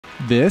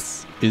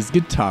This is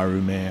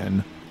Gitaroo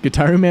Man.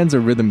 Gitaroo Man's a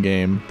rhythm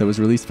game that was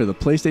released for the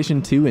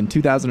PlayStation 2 in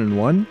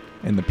 2001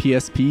 and the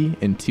PSP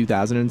in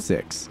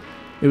 2006.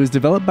 It was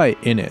developed by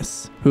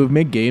Innis, who have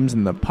made games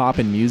in the Pop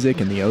and Music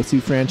and the Osu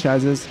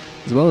franchises,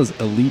 as well as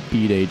Elite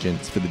Beat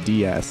Agents for the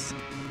DS.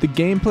 The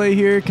gameplay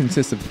here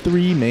consists of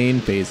three main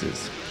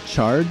phases: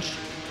 charge,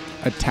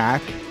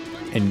 attack,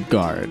 and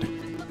guard.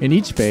 In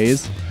each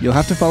phase, you'll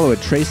have to follow a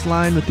trace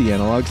line with the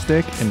analog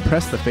stick and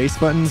press the face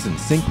buttons in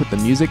sync with the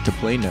music to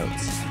play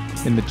notes.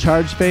 In the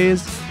charge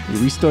phase, you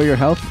restore your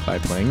health by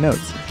playing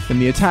notes. In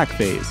the attack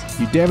phase,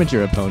 you damage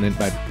your opponent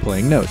by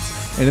playing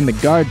notes. And in the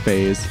guard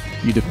phase,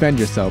 you defend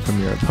yourself from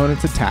your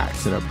opponent's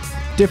attacks in a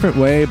different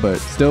way, but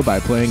still by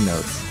playing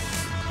notes.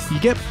 You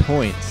get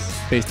points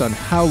based on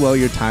how well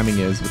your timing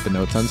is with the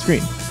notes on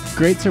screen.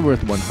 Greats are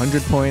worth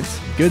 100 points,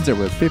 goods are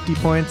worth 50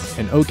 points,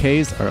 and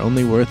OKs are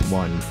only worth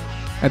 1.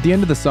 At the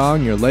end of the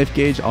song, your life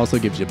gauge also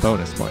gives you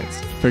bonus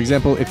points. For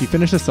example, if you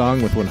finish a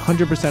song with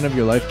 100% of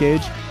your life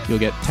gauge, you'll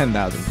get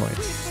 10,000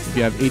 points. If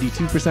you have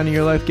 82% of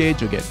your life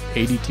gauge, you'll get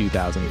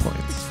 82,000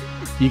 points.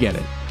 You get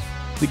it.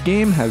 The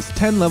game has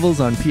 10 levels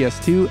on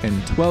PS2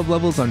 and 12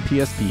 levels on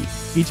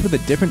PSP, each with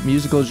a different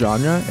musical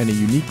genre and a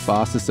unique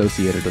boss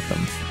associated with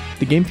them.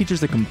 The game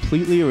features a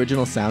completely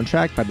original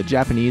soundtrack by the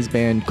Japanese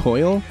band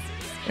Coil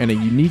and a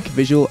unique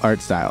visual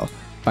art style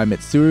by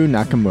Mitsuru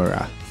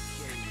Nakamura.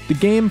 The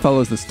game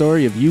follows the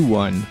story of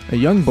Yu-One, a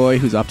young boy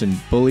who's often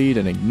bullied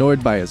and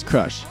ignored by his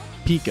crush,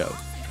 Pico,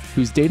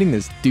 who's dating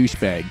this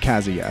douchebag,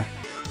 Kazuya.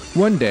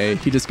 One day,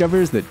 he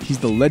discovers that he's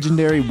the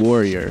legendary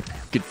warrior,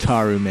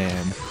 Gitaroo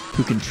Man,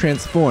 who can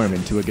transform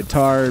into a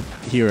guitar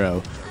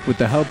hero with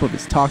the help of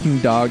his talking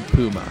dog,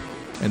 Puma,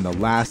 and the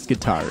last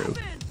Gitaroo,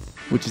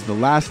 which is the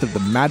last of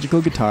the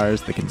magical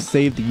guitars that can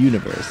save the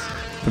universe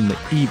from the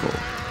evil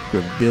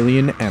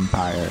Gravillian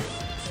Empire.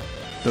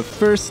 The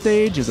first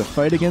stage is a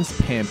fight against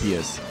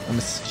Pampius, a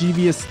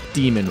mischievous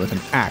demon with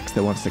an axe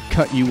that wants to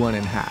cut Yu-One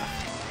in half.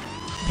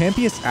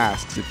 Pampius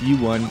asks if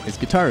Yu-One is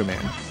Gitaroo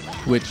Man,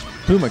 which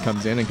Puma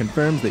comes in and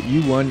confirms that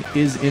Yu-One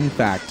is in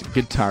fact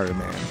Gitaroo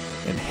Man,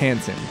 and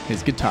hands him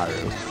his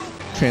Gitaroo,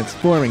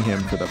 transforming him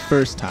for the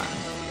first time.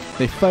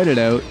 They fight it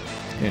out,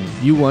 and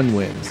Yu-One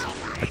wins,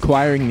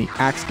 acquiring the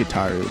axe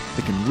Gitaroo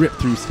that can rip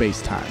through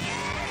space-time.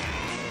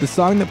 The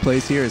song that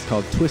plays here is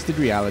called Twisted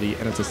Reality,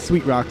 and it's a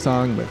sweet rock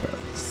song with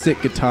a sick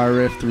guitar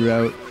riff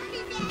throughout.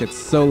 It gets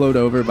soloed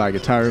over by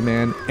Gitaroo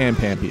Man and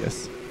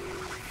Pampius.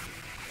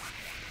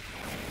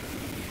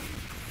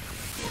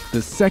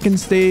 The second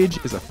stage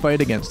is a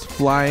fight against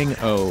Flying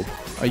O,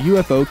 a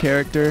UFO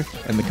character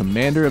and the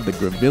commander of the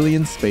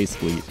Gravillian Space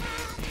Fleet.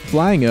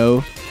 Flying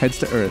O heads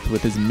to Earth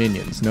with his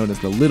minions, known as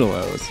the Little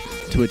O's,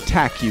 to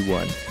attack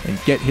Yu-One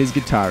and get his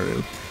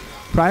Gitaroo.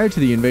 Prior to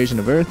the invasion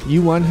of Earth,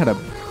 Yu-One had a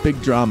big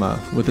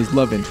drama with his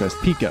love interest,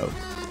 Pico,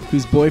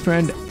 whose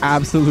boyfriend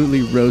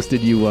absolutely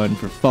roasted Yu-One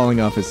for falling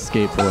off his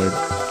skateboard.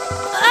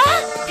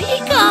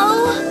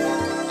 Pico!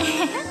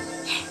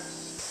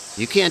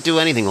 You can't do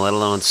anything, let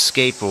alone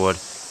skateboard.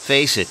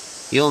 Face it,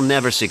 you'll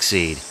never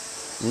succeed.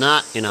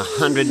 Not in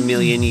 100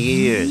 million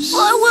years.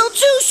 I will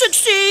too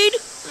succeed!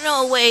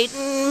 No, wait,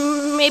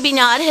 maybe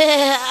not.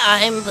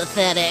 I'm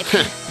pathetic.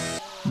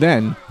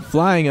 Then,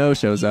 Flying O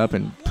shows up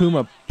and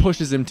Puma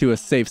pushes him to a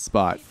safe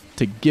spot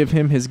to give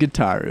him his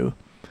Gitaroo.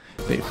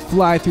 They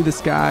fly through the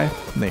sky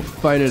and they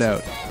fight it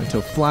out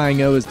until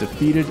Flying O is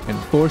defeated and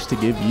forced to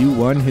give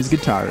Yu-One his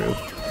Gitaroo,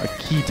 a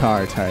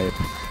Keytar type.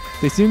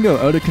 They soon go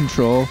out of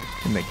control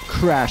and they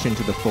crash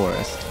into the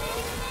forest.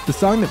 The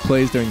song that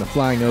plays during the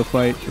Flying O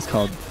fight is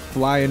called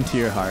Fly Into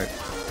Your Heart.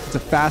 It's a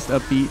fast,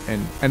 upbeat,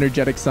 and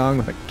energetic song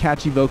with a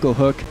catchy vocal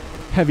hook,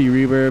 heavy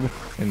reverb,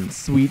 and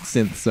sweet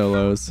synth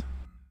solos.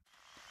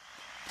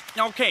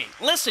 Okay,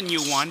 listen,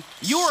 Yu-One.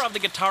 You are of the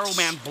Gitaroo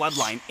Man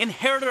bloodline,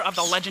 inheritor of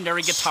the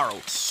legendary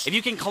Gitaroo. If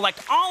you can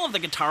collect all of the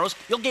Gitaroos,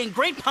 you'll gain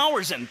great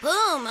powers and...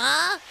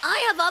 Puma,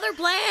 I have other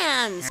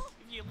plans.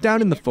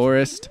 Down in the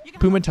forest,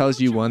 Puma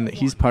tells Yu-One that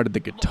he's part of the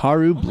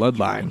Gitaroo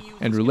bloodline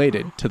and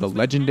related to the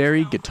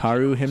legendary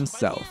Gitaroo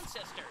himself.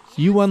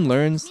 Yu-One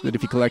learns that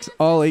if he collects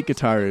all 8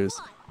 Gitaroos,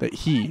 that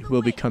he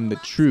will become the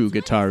true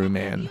Gitaroo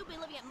Man.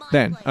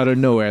 Then, out of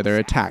nowhere, they're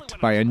attacked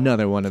by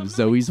another one of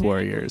Zoe's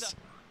warriors,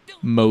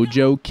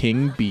 Mojo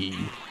King B,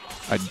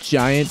 a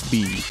giant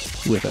bee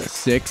with a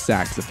sick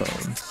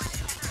saxophone.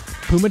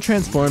 Puma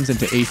transforms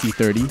into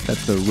AC-30,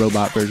 that's the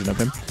robot version of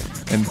him,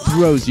 and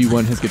throws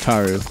Yu-One his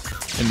Gitaroo,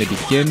 and they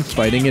begin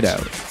fighting it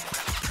out.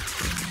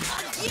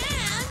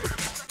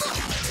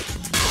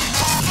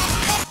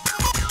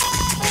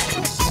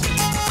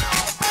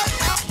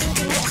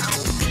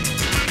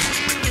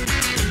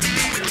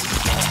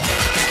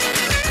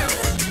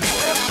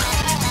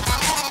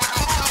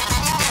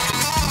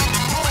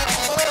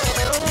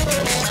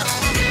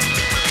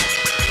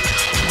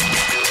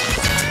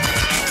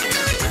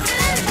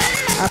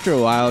 After a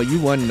while,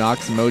 Yu-One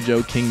knocks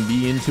Mojo King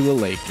B into a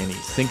lake and he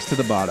sinks to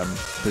the bottom,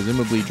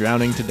 presumably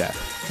drowning to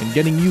death, and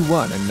getting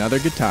Yu-One another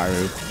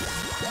Gitaroo.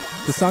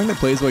 The song that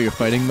plays while you're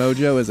fighting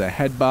Mojo is a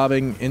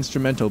head-bobbing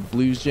instrumental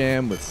blues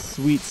jam with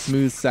sweet,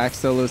 smooth sax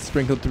solos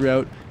sprinkled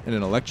throughout and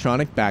an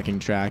electronic backing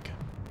track.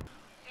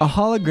 A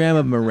hologram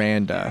of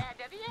Miranda,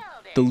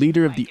 the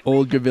leader of the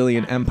old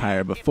Gravillian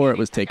Empire before it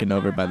was taken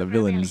over by the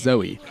villain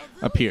Zoe,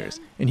 appears,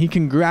 and he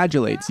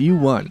congratulates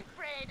U1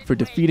 for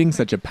defeating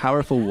such a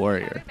powerful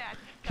warrior.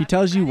 He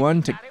tells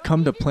U1 to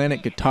come to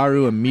planet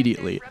Gitaru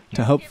immediately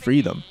to help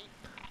free them.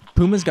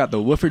 Puma's got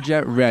the woofer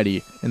jet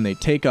ready, and they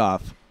take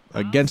off,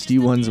 against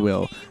U1's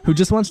will, who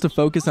just wants to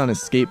focus on his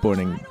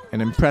skateboarding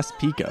and impress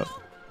Pico.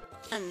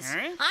 I'm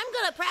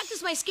gonna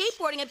practice my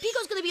skateboarding and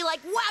Pico's gonna be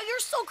like, wow, you're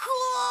so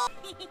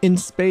cool! In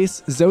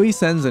space, Zoe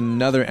sends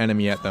another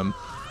enemy at them.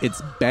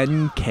 It's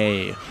Ben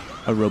K,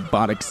 a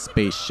robotic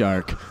space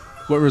shark.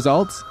 What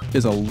results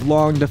is a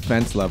long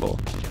defense level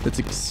that's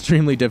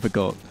extremely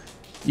difficult,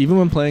 even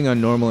when playing on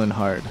normal and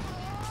hard.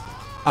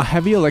 A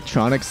heavy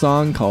electronic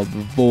song called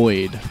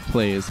Void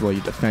plays while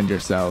you defend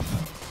yourself.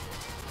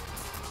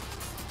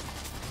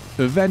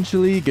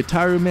 Eventually,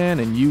 Gitaru Man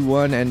and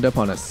U1 end up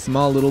on a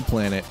small little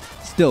planet,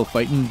 still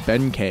fighting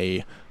Ben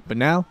K. But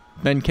now,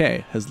 Ben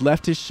K has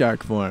left his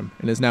shark form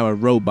and is now a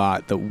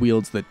robot that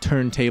wields the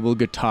turntable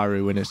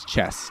Gitaru in his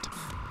chest.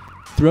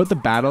 Throughout the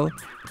battle,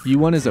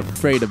 U1 is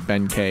afraid of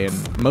Ben K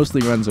and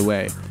mostly runs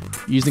away,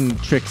 using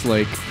tricks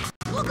like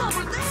Look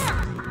over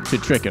there! to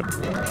trick him.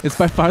 It's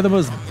by far the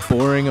most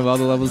boring of all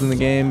the levels in the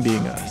game,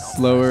 being a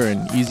slower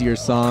and easier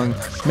song,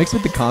 mixed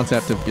with the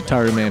concept of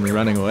Gitaru Man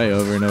running away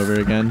over and over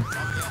again.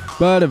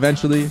 But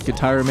eventually,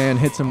 Gitaru Man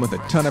hits him with a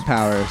ton of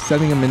power,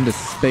 sending him into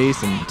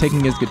space and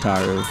taking his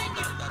Gitaru.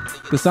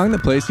 The song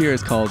that plays here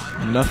is called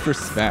Enough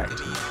Respect,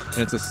 and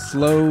it's a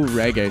slow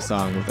reggae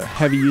song with a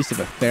heavy use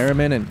of a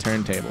theremin and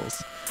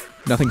turntables.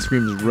 Nothing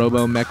screams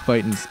robo-mech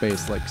fight in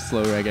space like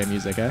slow reggae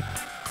music, eh?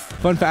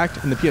 Fun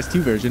fact, in the PS2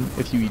 version,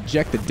 if you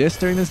eject the disc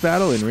during this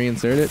battle and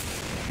reinsert it,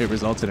 it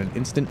results in an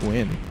instant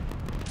win.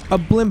 A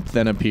blimp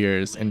then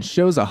appears and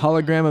shows a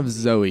hologram of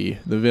Zoe,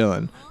 the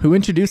villain, who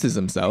introduces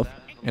himself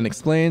and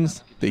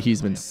explains that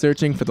he's been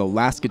searching for the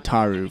last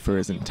Gitaru for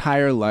his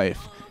entire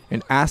life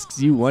and asks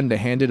U1 to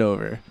hand it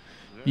over.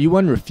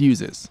 U1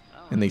 refuses,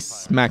 and they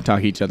smack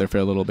talk each other for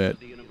a little bit.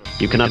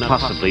 You cannot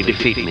possibly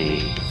defeat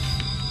me.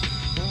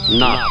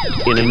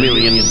 Not in a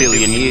million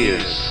billion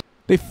years.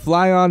 They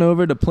fly on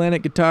over to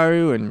planet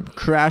Gitaru and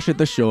crash at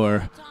the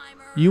shore.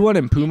 U1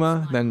 and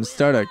Puma then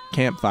start a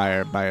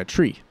campfire by a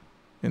tree,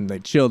 and they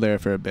chill there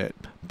for a bit,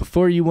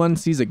 before U1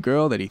 sees a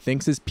girl that he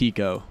thinks is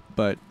Pico,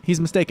 but he's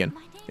mistaken.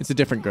 It's a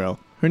different girl.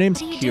 Her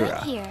name's What are you doing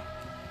Kira. here?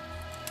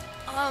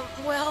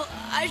 Well,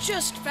 I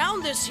just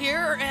found this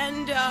here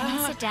and, Can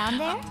you sit down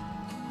there?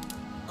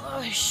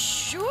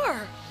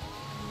 Sure.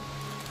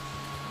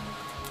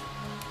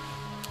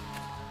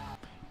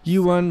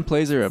 U1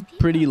 plays her a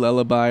pretty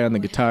lullaby on the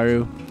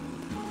Gitaru,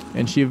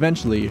 and she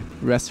eventually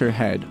rests her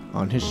head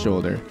on his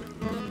shoulder,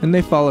 and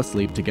they fall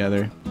asleep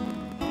together.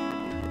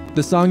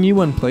 The song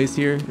U1 plays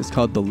here is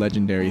called The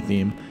Legendary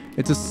Theme.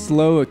 It's a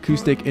slow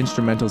acoustic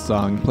instrumental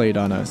song played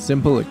on a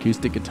simple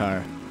acoustic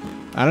guitar.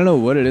 I don't know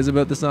what it is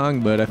about the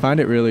song, but I find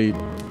it really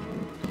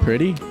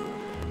pretty.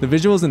 The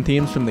visuals and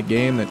themes from the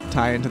game that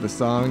tie into the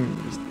song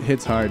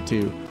hits hard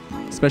too,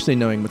 especially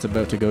knowing what's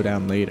about to go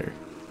down later.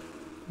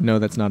 No,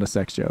 that's not a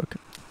sex joke.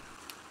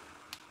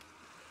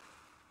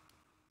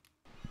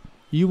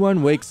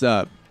 U1 wakes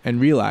up and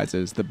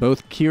realizes that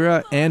both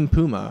Kira and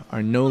Puma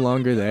are no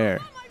longer there.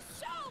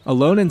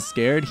 Alone and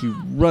scared, he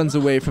runs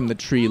away from the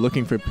tree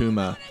looking for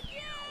Puma,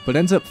 but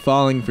ends up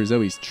falling for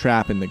Zoe's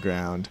trap in the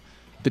ground.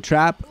 The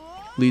trap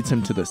leads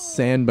him to the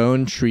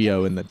Sandbone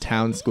Trio in the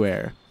town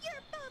square.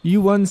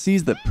 U1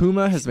 sees that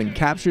Puma has been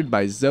captured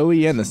by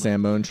Zoe and the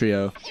Sandbone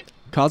Trio,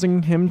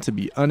 causing him to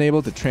be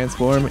unable to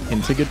transform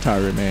into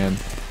Gitaru Man.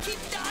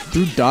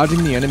 Through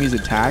dodging the enemy's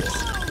attacks,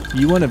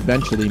 U1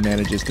 eventually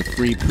manages to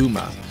free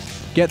Puma,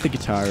 get the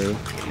Gitaru,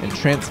 and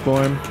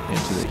transform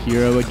into the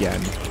hero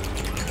again.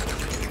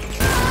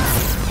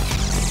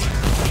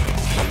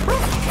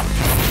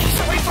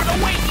 Sorry for the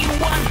wait, you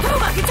one!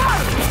 Puma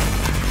Gitaru!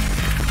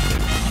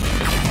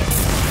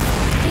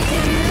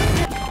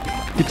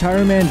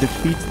 Gitaru Man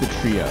defeats the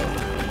trio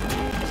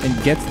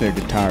and gets their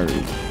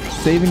Gitaru,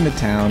 saving the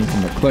town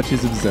from the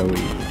clutches of Zoe.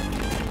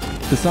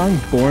 The song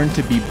Born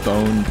to Be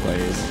Bone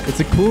plays. It's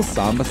a cool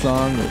samba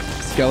song with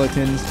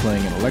skeletons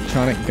playing an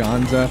electronic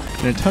ganza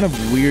and a ton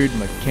of weird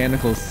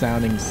mechanical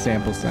sounding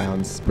sample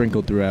sounds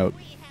sprinkled throughout.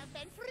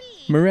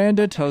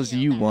 Miranda tells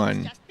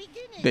U1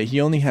 that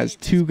he only has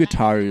 2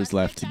 Gitarus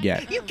left to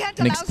get,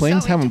 and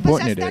explains how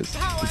important it is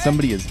that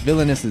somebody as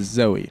villainous as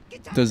Zoe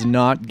does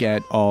not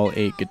get all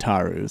 8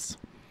 Gitarus.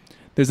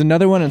 There's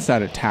another one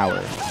inside a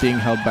tower, being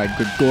held by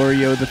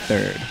Gregorio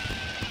III.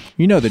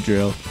 You know the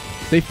drill.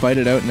 They fight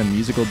it out in a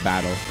musical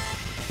battle.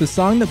 The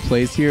song that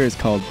plays here is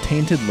called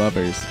Tainted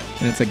Lovers,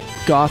 and it's a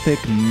gothic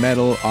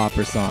metal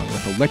opera song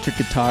with electric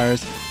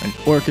guitars, an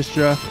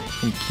orchestra,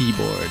 and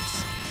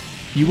keyboards.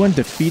 U1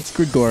 defeats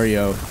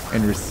Gregorio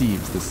and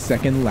receives the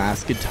second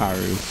last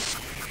Gitaru.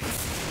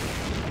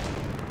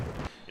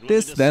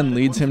 This then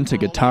leads him to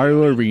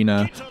Gitaru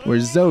Arena, where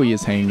Zoe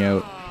is hanging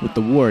out with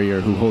the warrior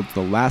who holds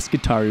the last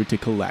Gitaru to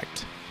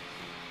collect.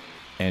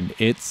 And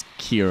it's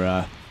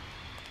Kira.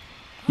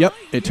 Yep,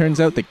 it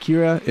turns out that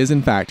Kira is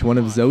in fact one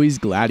of Zoe's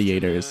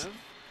gladiators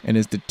and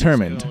is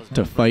determined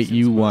to fight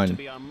U1.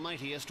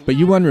 But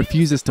U1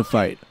 refuses to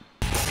fight,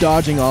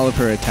 dodging all of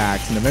her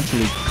attacks and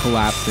eventually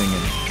collapsing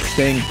and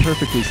staying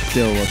perfectly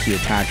still while she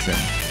attacks him.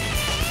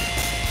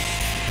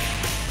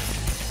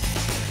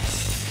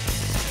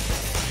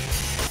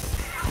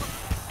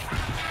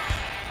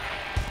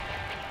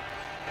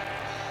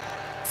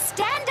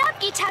 Stand up,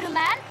 Gitaru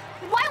Man!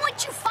 Why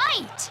won't you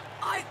fight?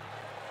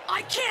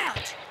 I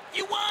can't!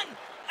 You won!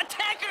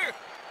 Attack her!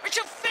 Or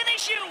she'll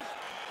finish you!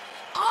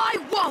 I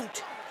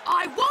won't!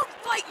 I won't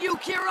fight you,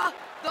 Kira!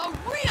 The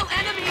real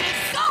enemy is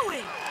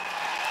Zoe!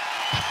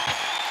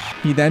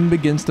 He then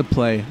begins to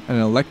play an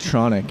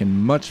electronic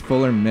and much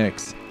fuller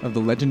mix of the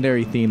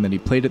legendary theme that he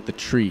played at the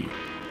tree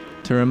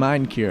to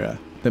remind Kira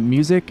that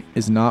music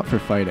is not for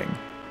fighting.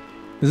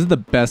 This is the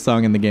best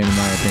song in the game in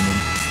my opinion.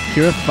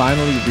 Kira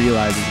finally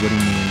realizes what he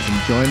means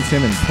and joins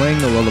him in playing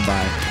the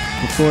lullaby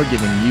before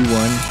giving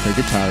U1 her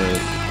Gitaru,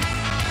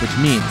 which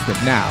means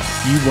that now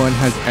U1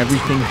 has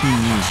everything he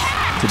needs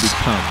to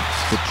become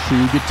the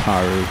true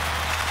Gitaru.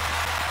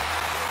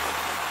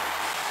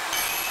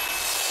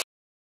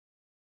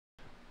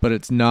 But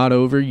it's not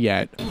over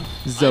yet.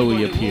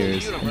 Zoe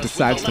appears and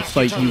decides to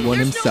fight U1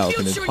 himself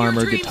in his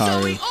armored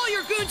Gitaru.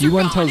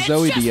 U1 tells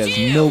Zoe that he has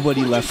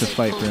nobody left to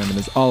fight for him and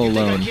is all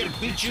alone.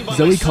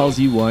 Zoe calls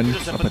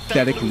U1 a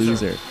pathetic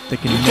loser that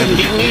can never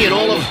beat me in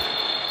all of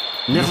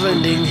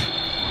never-ending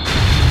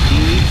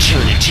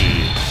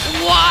eternity.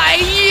 Why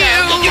you?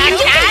 You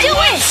can do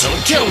it! So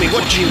tell me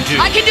what you do.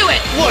 I can do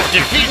it! What,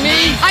 defeat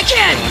me? I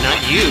can! No,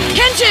 not you.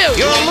 Can too!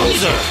 You're a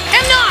loser.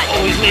 Am not!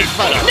 Always made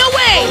fun of. No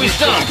way! Always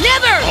dumb.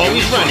 Never!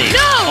 Always running.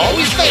 No!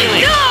 Always failing.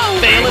 No!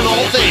 Failing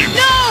all things.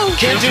 No!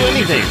 Can't do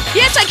anything.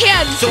 Yes, I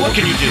can! So what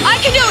can you do? I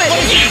can do it!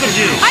 What is it you can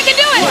do? I can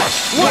do it!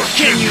 What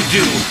can you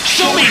do?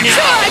 Show me now.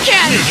 Sure, I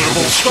can!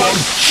 Miserable scum.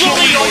 Show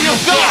me all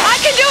you've got.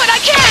 I can do it! I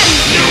can!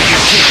 No, you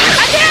can't.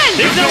 I can!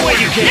 There's no way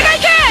you can. And I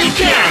can! You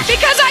can't.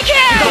 Because I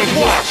can! Because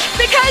what?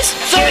 Because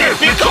Say it.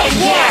 Because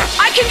what?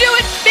 I can do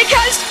it!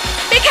 Because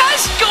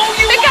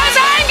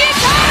I'm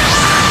Gitaru!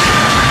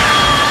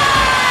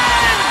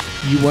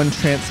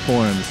 U1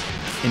 transforms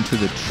into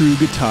the true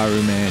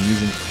Gitaru Man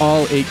using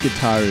all 8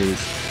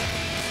 Gitarus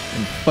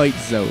and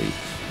fights Zoe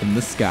in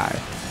the sky.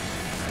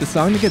 The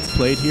song that gets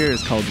played here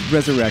is called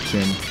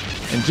Resurrection,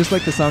 and just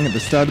like the song at the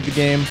start of the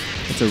game,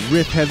 it's a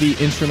riff-heavy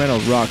instrumental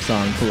rock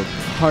song full of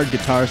hard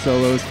guitar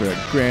solos for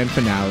a grand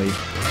finale.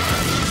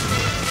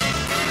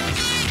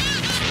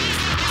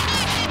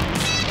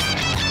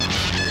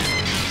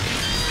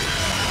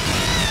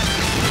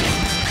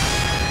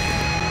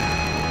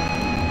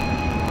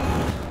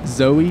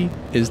 Zoe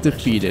is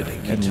defeated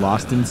and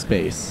lost in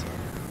space.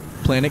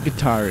 Planet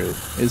Gitaru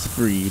is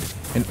freed,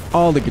 and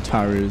all the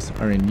Gitarus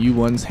are in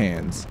U1's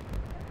hands.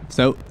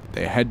 So,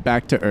 they head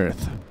back to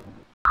Earth.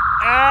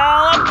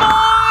 All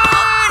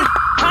aboard!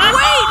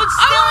 Wait!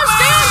 I want to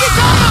stand,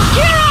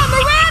 Gitaru!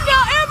 Miranda,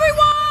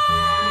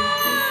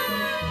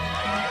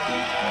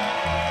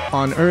 everyone!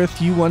 On Earth,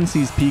 U1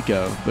 sees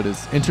Pico, but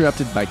is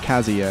interrupted by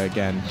Kazuya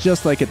again,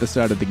 just like at the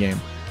start of the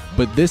game.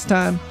 But this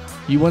time,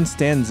 U1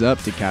 stands up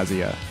to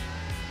Kazuya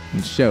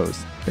and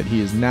shows that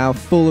he is now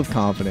full of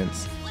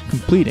confidence,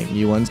 completing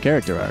U1's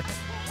character arc.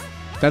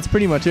 That's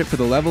pretty much it for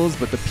the levels,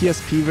 but the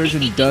PSP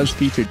version does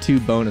feature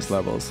 2 bonus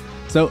levels.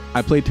 So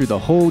I played through the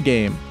whole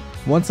game,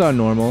 once on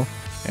normal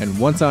and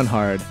once on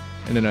hard,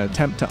 in an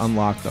attempt to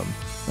unlock them.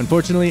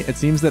 Unfortunately, it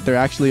seems that they're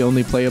actually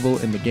only playable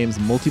in the game's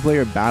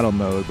multiplayer battle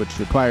mode, which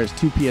requires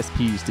 2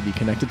 PSPs to be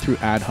connected through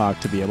ad hoc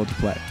to be able to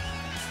play.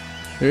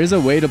 There is a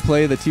way to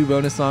play the 2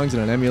 bonus songs in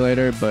an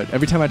emulator, but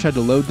every time I tried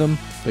to load them,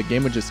 the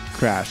game would just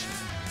crash.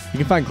 You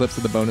can find clips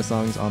of the bonus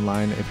songs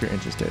online if you're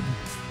interested.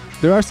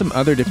 There are some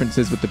other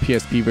differences with the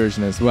PSP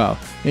version as well.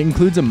 It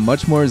includes a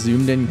much more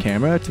zoomed in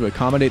camera to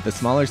accommodate the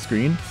smaller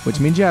screen, which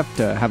means you have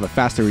to have a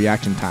faster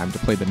reaction time to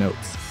play the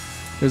notes.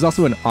 There's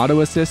also an auto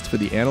assist for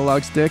the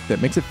analog stick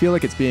that makes it feel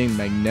like it's being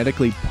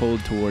magnetically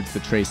pulled towards the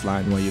trace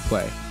line while you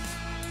play.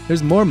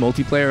 There's more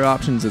multiplayer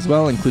options as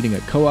well, including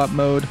a co-op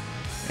mode,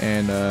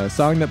 and a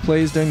song that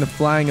plays during the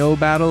Flying O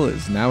battle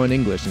is now in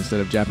English instead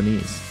of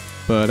Japanese.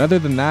 But other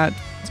than that,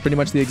 it's pretty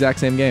much the exact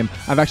same game.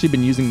 I've actually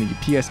been using the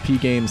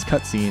PSP game's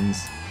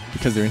cutscenes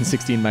because they're in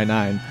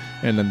 16:9,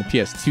 and then the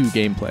PS2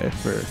 gameplay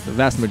for the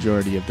vast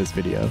majority of this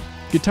video.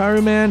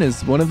 Gitaru Man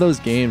is one of those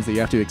games that you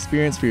have to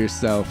experience for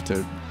yourself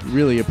to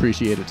really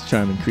appreciate its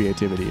charm and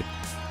creativity.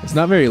 It's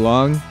not very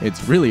long,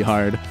 it's really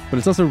hard, but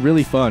it's also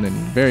really fun and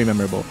very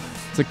memorable.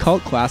 It's a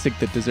cult classic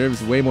that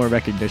deserves way more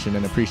recognition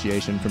and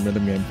appreciation from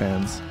rhythm game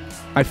fans.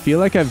 I feel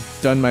like I've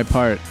done my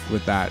part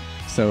with that,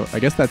 so I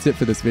guess that's it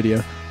for this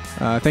video.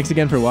 Thanks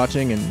again for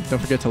watching, and don't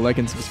forget to like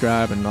and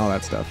subscribe and all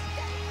that stuff.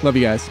 Love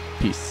you guys.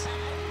 Peace.